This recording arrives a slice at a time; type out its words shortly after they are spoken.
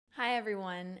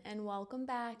everyone, and welcome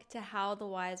back to How the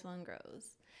Wise One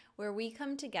Grows, where we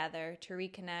come together to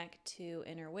reconnect to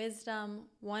inner wisdom,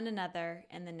 one another,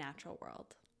 and the natural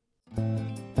world.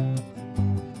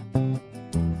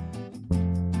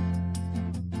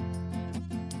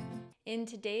 In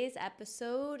today's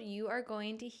episode, you are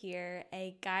going to hear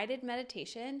a guided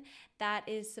meditation that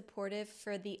is supportive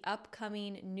for the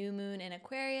upcoming new moon in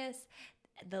Aquarius,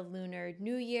 the Lunar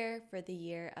New Year for the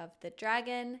year of the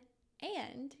dragon,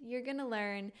 and you're going to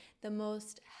learn the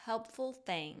most helpful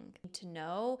thing to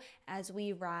know as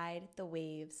we ride the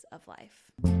waves of life.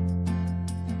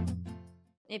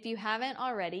 If you haven't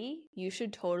already, you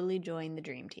should totally join the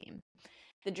Dream Team.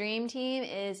 The Dream Team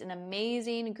is an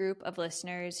amazing group of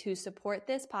listeners who support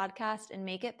this podcast and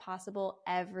make it possible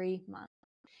every month.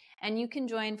 And you can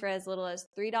join for as little as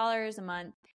 $3 a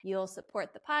month. You'll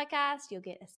support the podcast, you'll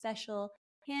get a special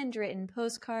handwritten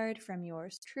postcard from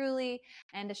yours truly,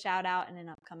 and a shout out in an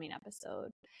upcoming episode.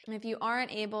 And if you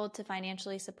aren't able to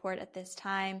financially support at this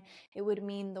time, it would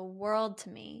mean the world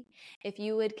to me if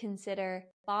you would consider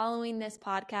following this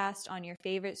podcast on your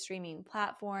favorite streaming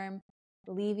platform,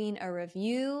 leaving a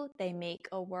review, they make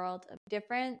a world of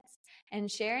difference,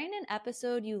 and sharing an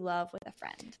episode you love with a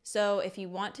friend. So if you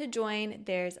want to join,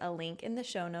 there's a link in the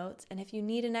show notes, and if you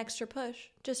need an extra push,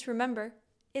 just remember,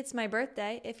 it's my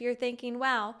birthday. If you're thinking,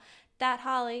 wow, that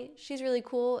Holly, she's really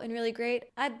cool and really great,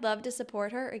 I'd love to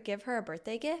support her or give her a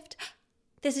birthday gift,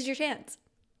 this is your chance.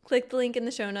 Click the link in the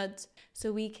show notes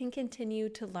so we can continue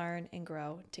to learn and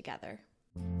grow together.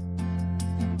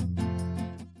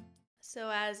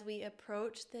 So as we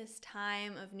approach this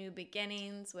time of new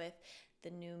beginnings with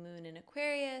the new moon in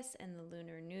Aquarius and the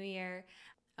Lunar New Year,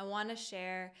 I want to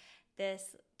share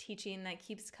this teaching that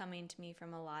keeps coming to me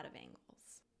from a lot of angles,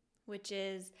 which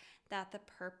is that the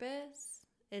purpose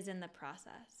is in the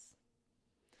process.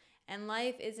 And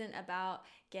life isn't about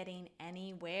getting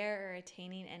anywhere or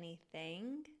attaining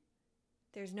anything.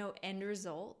 There's no end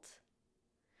result.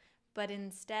 But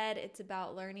instead, it's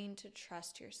about learning to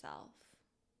trust yourself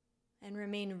and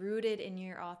remain rooted in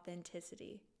your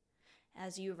authenticity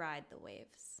as you ride the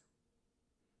waves.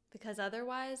 Because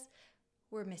otherwise,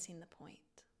 we're missing the point.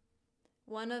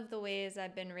 One of the ways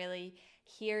I've been really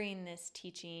hearing this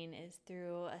teaching is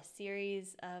through a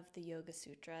series of the Yoga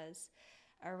Sutras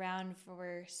around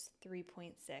verse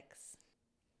 3.6.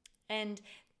 And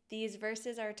these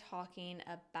verses are talking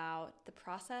about the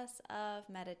process of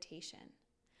meditation,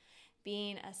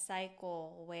 being a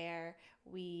cycle where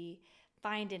we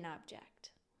find an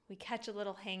object. We catch a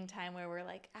little hang time where we're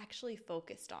like actually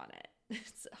focused on it.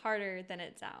 It's harder than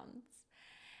it sounds.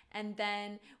 And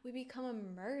then we become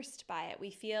immersed by it. We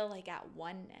feel like at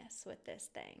oneness with this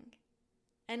thing.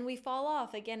 And we fall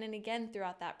off again and again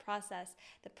throughout that process.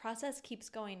 The process keeps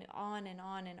going on and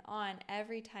on and on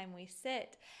every time we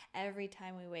sit, every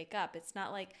time we wake up. It's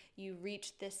not like you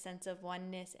reach this sense of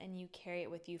oneness and you carry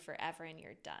it with you forever and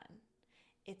you're done.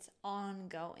 It's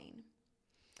ongoing.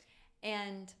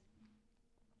 And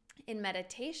in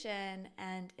meditation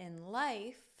and in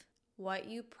life, what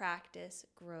you practice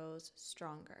grows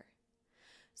stronger.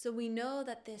 So we know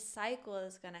that this cycle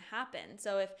is going to happen.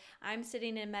 So if I'm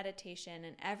sitting in meditation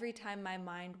and every time my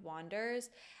mind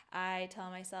wanders, I tell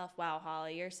myself, wow,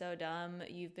 Holly, you're so dumb.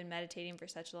 You've been meditating for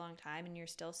such a long time and you're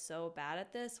still so bad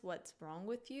at this. What's wrong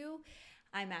with you?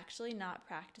 I'm actually not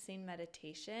practicing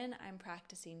meditation. I'm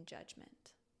practicing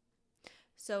judgment.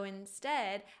 So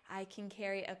instead, I can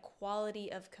carry a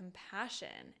quality of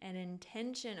compassion, an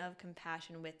intention of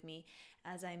compassion with me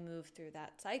as I move through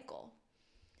that cycle.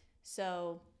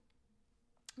 So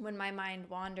when my mind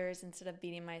wanders, instead of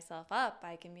beating myself up,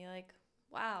 I can be like,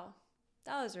 wow,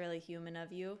 that was really human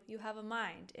of you. You have a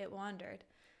mind. It wandered.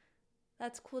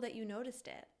 That's cool that you noticed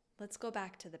it. Let's go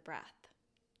back to the breath.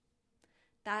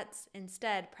 That's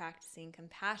instead practicing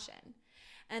compassion.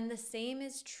 And the same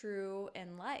is true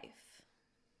in life.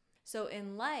 So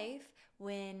in life,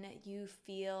 when you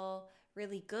feel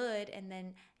really good and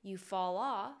then you fall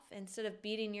off, instead of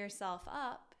beating yourself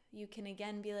up, you can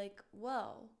again be like,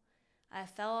 whoa, I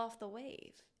fell off the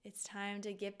wave. It's time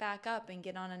to get back up and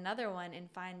get on another one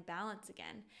and find balance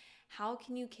again. How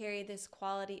can you carry this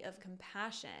quality of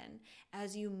compassion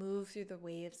as you move through the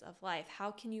waves of life?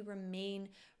 How can you remain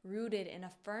rooted in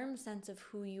a firm sense of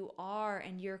who you are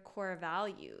and your core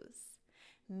values?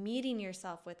 Meeting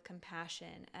yourself with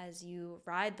compassion as you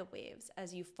ride the waves,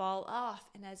 as you fall off,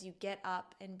 and as you get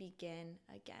up and begin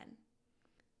again.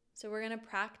 So we're going to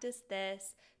practice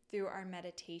this through our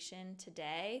meditation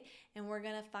today, and we're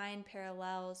going to find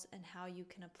parallels in how you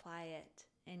can apply it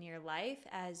in your life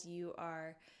as you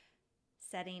are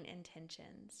setting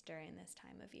intentions during this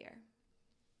time of year.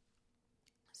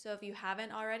 So if you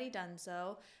haven't already done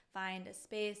so, find a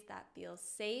space that feels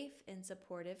safe and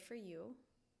supportive for you.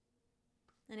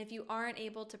 And if you aren't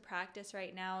able to practice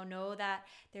right now, know that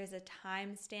there's a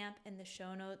timestamp in the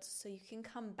show notes so you can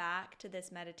come back to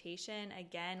this meditation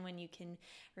again when you can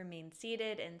remain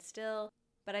seated and still.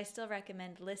 But I still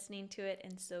recommend listening to it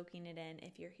and soaking it in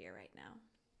if you're here right now.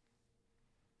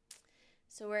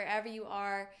 So wherever you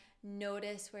are,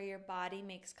 notice where your body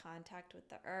makes contact with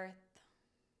the earth.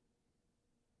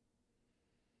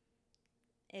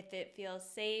 If it feels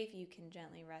safe, you can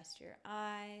gently rest your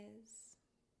eyes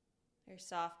or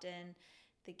soften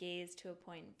the gaze to a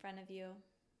point in front of you.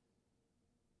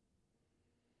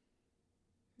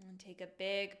 And take a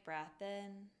big breath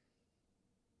in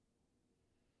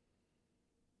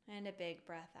and a big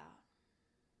breath out.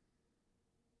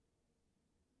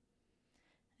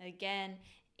 Again,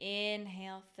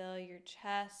 inhale, fill your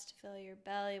chest, fill your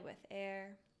belly with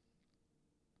air.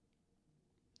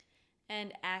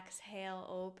 And exhale,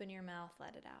 open your mouth,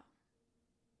 let it out.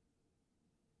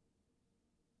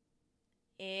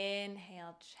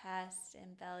 Inhale, chest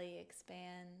and belly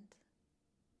expand.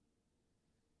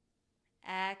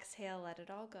 Exhale, let it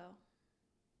all go.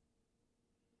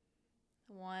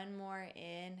 One more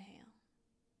inhale.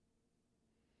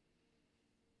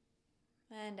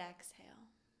 And exhale.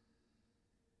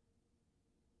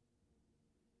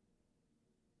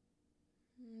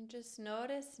 And just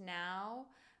notice now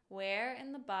where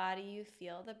in the body you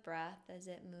feel the breath as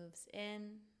it moves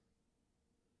in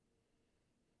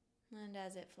and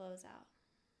as it flows out.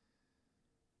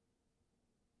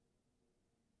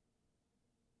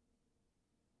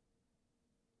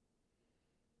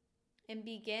 And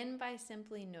begin by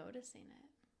simply noticing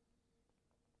it.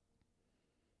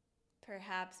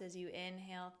 Perhaps as you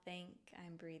inhale, think,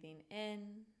 I'm breathing in.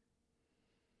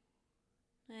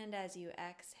 And as you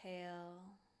exhale,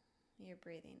 you're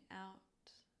breathing out.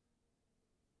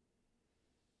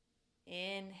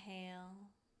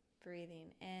 Inhale,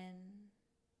 breathing in.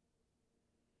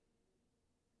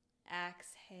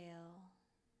 Exhale,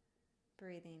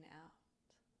 breathing out.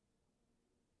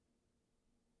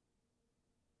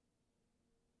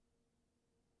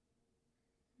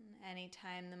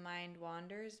 Anytime the mind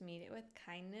wanders, meet it with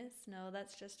kindness. Know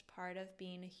that's just part of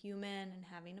being a human and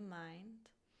having a mind.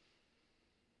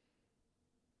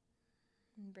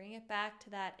 And bring it back to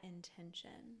that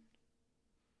intention,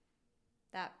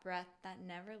 that breath that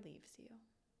never leaves you.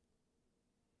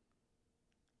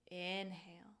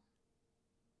 Inhale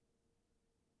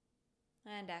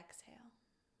and exhale.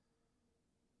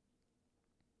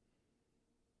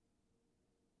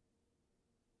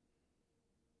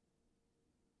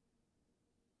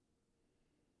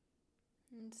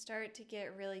 And start to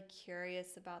get really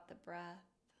curious about the breath.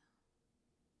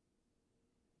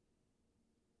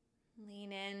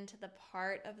 Lean into the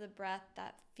part of the breath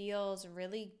that feels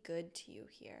really good to you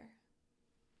here.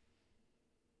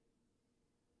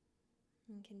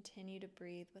 And continue to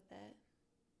breathe with it.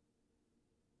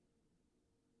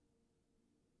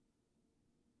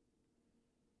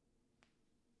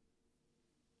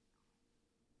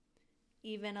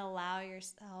 Even allow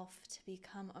yourself to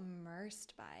become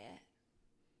immersed by it.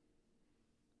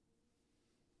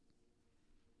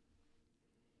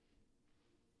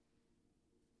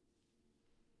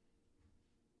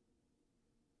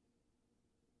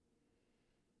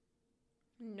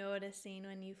 Noticing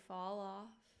when you fall off.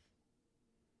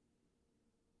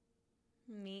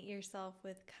 Meet yourself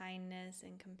with kindness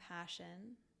and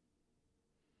compassion.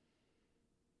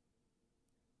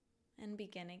 And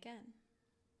begin again.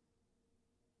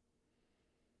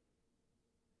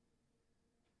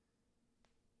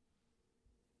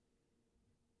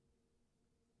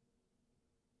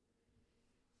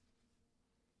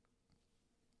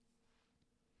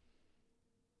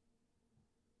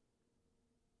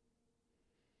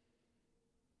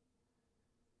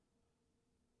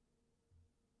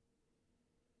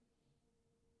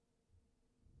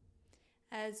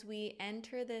 As we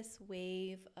enter this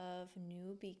wave of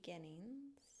new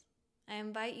beginnings, I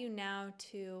invite you now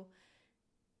to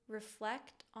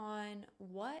reflect on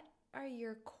what are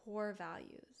your core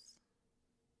values.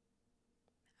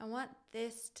 I want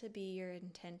this to be your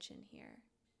intention here.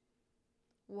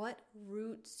 What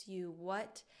roots you?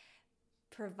 What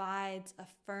provides a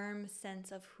firm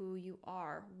sense of who you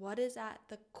are? What is at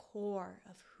the core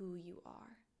of who you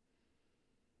are?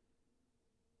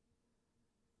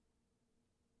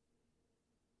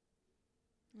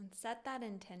 And set that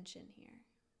intention here.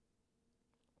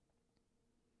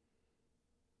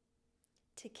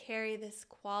 To carry this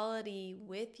quality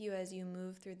with you as you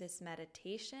move through this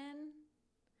meditation,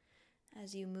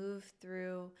 as you move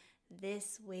through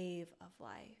this wave of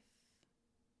life.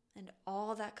 and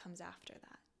all that comes after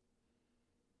that.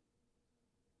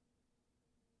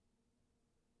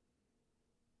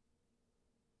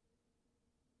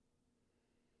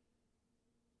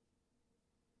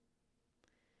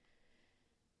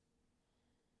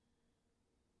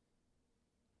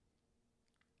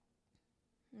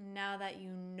 Now that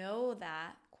you know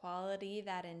that quality,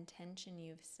 that intention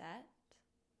you've set,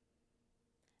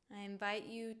 I invite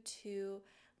you to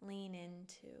lean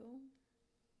into,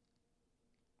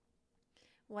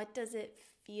 what does it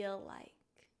feel like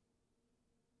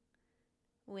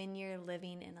when you're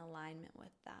living in alignment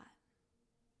with that?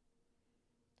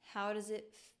 How does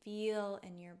it feel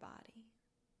in your body?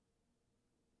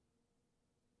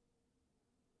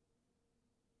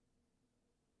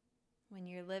 When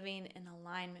you're living in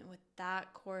alignment with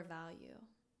that core value.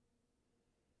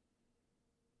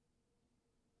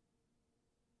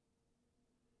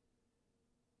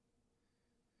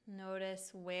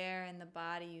 Notice where in the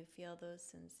body you feel those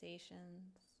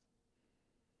sensations.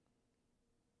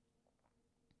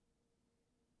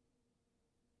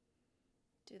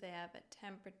 Do they have a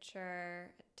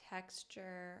temperature, a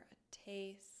texture, a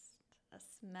taste, a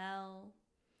smell?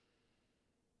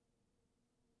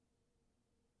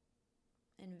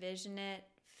 Envision it,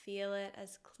 feel it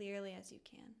as clearly as you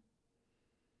can.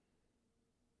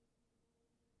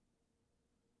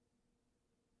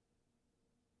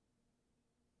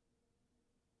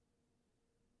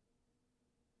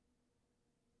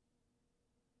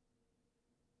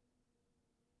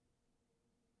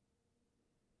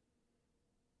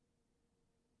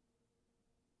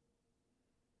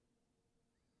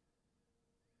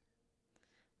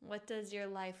 What does your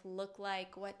life look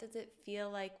like? What does it feel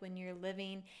like when you're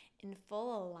living in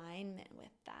full alignment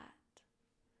with that?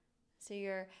 So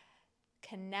you're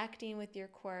connecting with your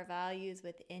core values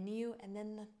within you, and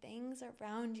then the things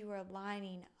around you are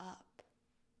lining up.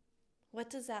 What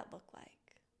does that look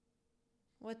like?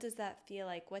 What does that feel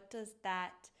like? What does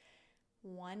that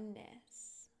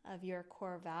oneness of your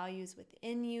core values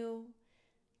within you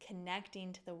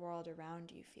connecting to the world around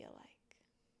you feel like?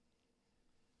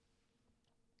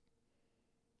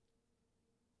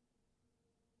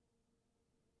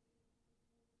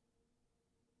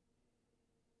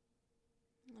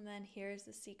 And then here's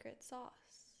the secret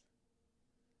sauce.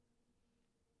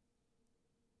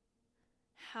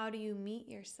 How do you meet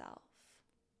yourself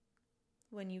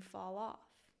when you fall off?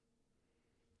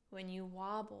 When you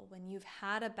wobble, when you've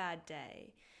had a bad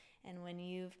day, and when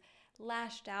you've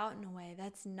lashed out in a way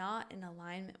that's not in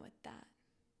alignment with that?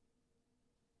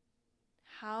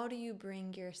 How do you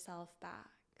bring yourself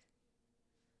back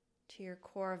to your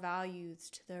core values,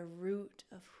 to the root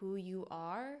of who you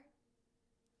are,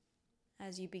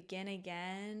 as you begin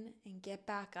again and get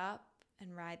back up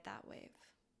and ride that wave?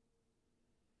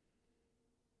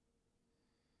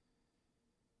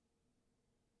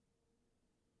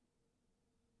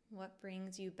 What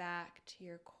brings you back to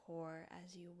your core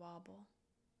as you wobble?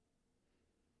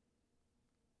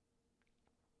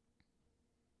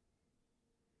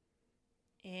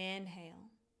 Inhale.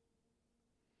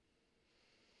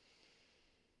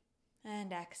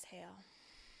 And exhale.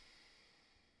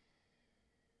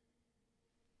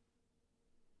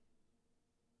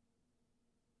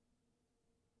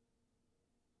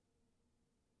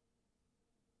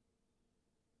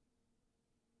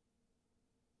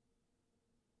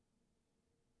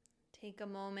 Take a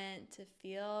moment to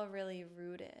feel really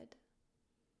rooted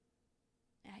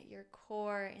at your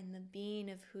core in the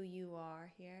being of who you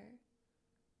are here.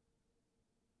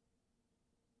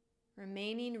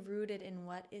 Remaining rooted in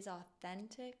what is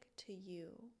authentic to you.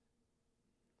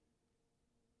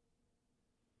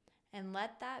 And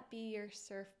let that be your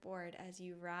surfboard as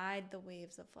you ride the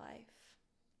waves of life.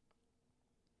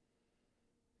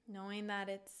 Knowing that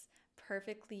it's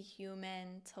perfectly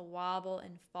human to wobble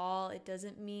and fall. It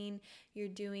doesn't mean you're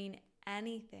doing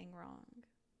anything wrong.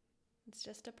 It's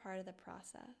just a part of the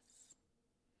process.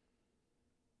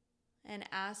 And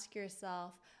ask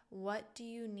yourself, what do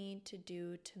you need to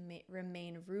do to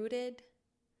remain rooted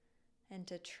and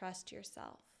to trust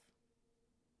yourself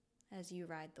as you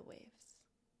ride the waves?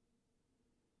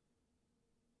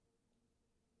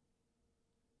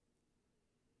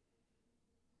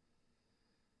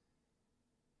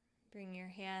 Bring your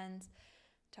hands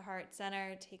to heart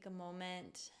center. Take a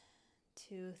moment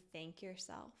to thank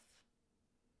yourself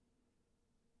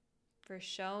for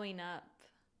showing up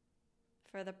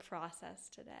for the process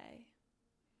today.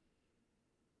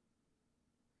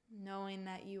 Knowing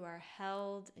that you are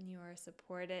held and you are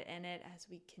supported in it as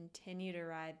we continue to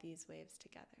ride these waves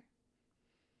together.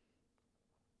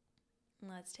 And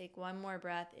let's take one more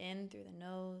breath in through the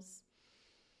nose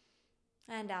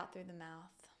and out through the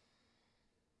mouth.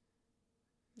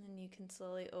 And you can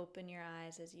slowly open your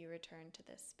eyes as you return to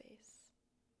this space.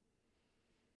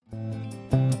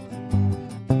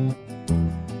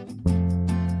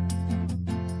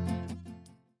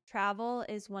 Travel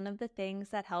is one of the things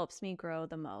that helps me grow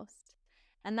the most.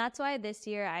 And that's why this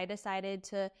year I decided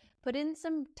to put in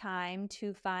some time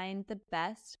to find the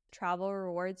best travel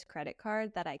rewards credit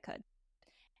card that I could.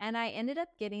 And I ended up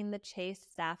getting the Chase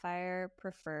Sapphire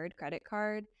Preferred credit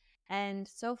card. And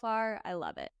so far, I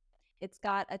love it. It's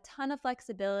got a ton of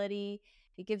flexibility.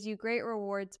 It gives you great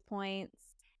rewards points.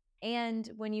 And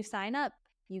when you sign up,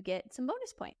 you get some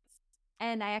bonus points.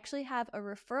 And I actually have a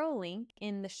referral link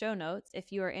in the show notes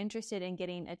if you are interested in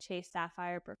getting a Chase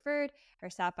Sapphire Preferred or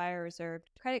Sapphire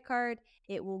Reserved credit card.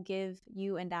 It will give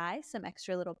you and I some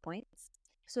extra little points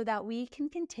so that we can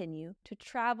continue to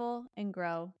travel and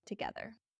grow together.